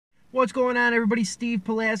What's going on, everybody? Steve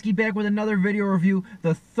Pulaski back with another video review.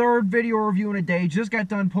 The third video review in a day. Just got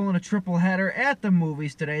done pulling a triple header at the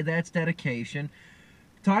movies today. That's dedication.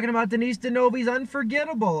 Talking about Denise Denovi's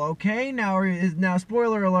Unforgettable, okay? Now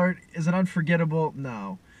spoiler alert, is it unforgettable?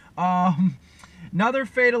 No. Another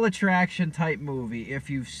Fatal Attraction type movie. If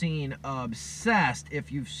you've seen Obsessed,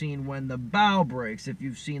 if you've seen When the Bow Breaks, if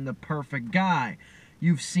you've seen The Perfect Guy,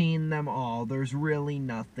 you've seen them all. There's really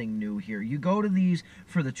nothing new here. You go to these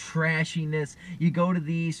for the trashiness. You go to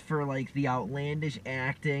these for like the outlandish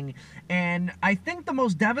acting. And I think the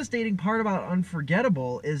most devastating part about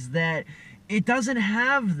Unforgettable is that it doesn't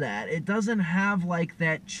have that. It doesn't have like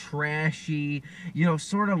that trashy,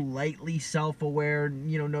 sort of lightly self-aware,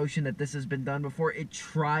 notion that this has been done before. It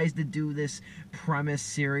tries to do this premise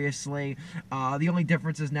seriously. The only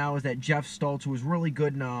difference is now is that Jeff Stoltz, who was really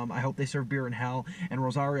good in I Hope They Serve Beer in Hell, and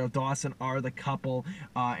Rosario Dawson are the couple,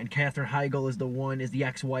 and Katherine Heigl is the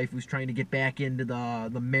ex-wife who's trying to get back into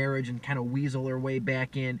the marriage and kind of weasel her way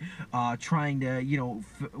back in, trying to,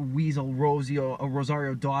 weasel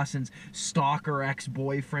Rosario Dawson's stalker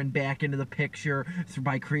ex-boyfriend back into the picture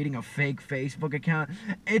by creating a fake Facebook account.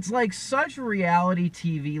 It's like such reality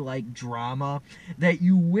TV like drama that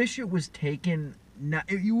you wish it was taken,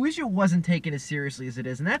 you wish it wasn't taken as seriously as it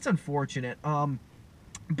is, and that's unfortunate.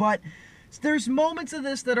 But there's moments of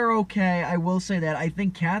this that are okay. I will say that I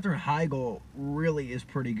think Katherine Heigl really is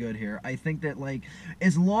pretty good here. I think that, like,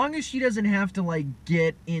 as long as she doesn't have to like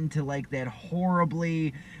get into like that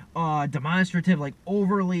horribly demonstrative, like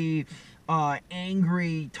overly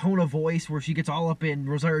angry tone of voice where she gets all up in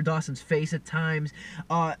Rosario Dawson's face at times,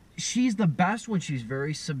 she's the best when she's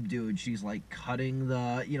very subdued. She's like cutting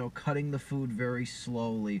the food very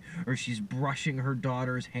slowly, or she's brushing her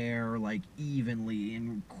daughter's hair like evenly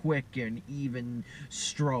and quick and even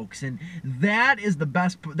strokes, and that is the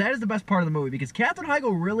best part of the movie, because Katherine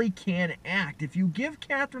Heigl really can act. If you give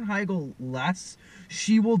Katherine Heigl less,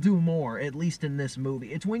 she will do more, at least in this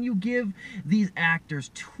movie. It's when you give these actors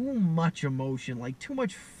too much emotion, like too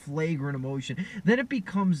much flagrant emotion, then it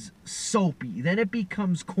becomes soapy, then it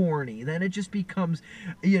becomes corny, then it just becomes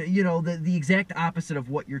the exact opposite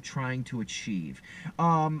of what you're trying to achieve.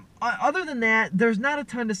 Other than that, there's not a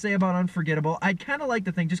ton to say about Unforgettable. I'd kind of like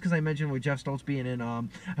to think, just because I mentioned with Jeff Stoltz being in I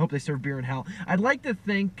Hope They Serve Beer in Hell, I'd like to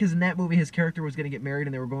think, because in that movie his character was going to get married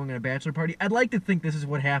and they were going on a bachelor party, I'd like to think this is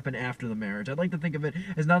what happened after the marriage. I'd like to think of it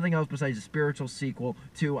as nothing else besides a spiritual sequel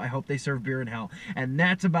to I Hope They Serve Beer in Hell. And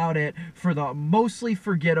that's about it for the mostly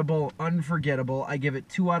forgettable Unforgettable. I give it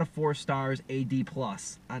 2 out of 4 stars, a D+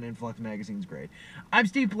 on Influx Magazine's grade. I'm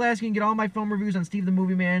Steve Pulaski. You can get all my film reviews on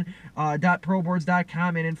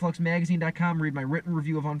SteveTheMovieMan.proboards.com and InfluxMagazine.com. Read my written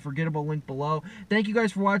review of Unforgettable, link below. Thank you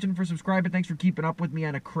guys for watching, for subscribing. Thanks for keeping up with me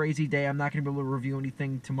on a crazy day. I'm not going to be able to review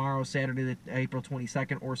anything tomorrow, Saturday, April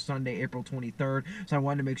 22nd, or Sunday, April 23rd. So I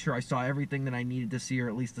wanted to make sure I saw everything that I needed to see, or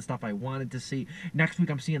at least the stuff I wanted to see. Next week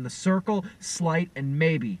I'm seeing The Circle, Slight, and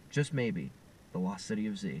maybe, just maybe, The Lost City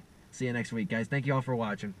of Z. See you next week, guys. Thank you all for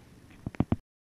watching.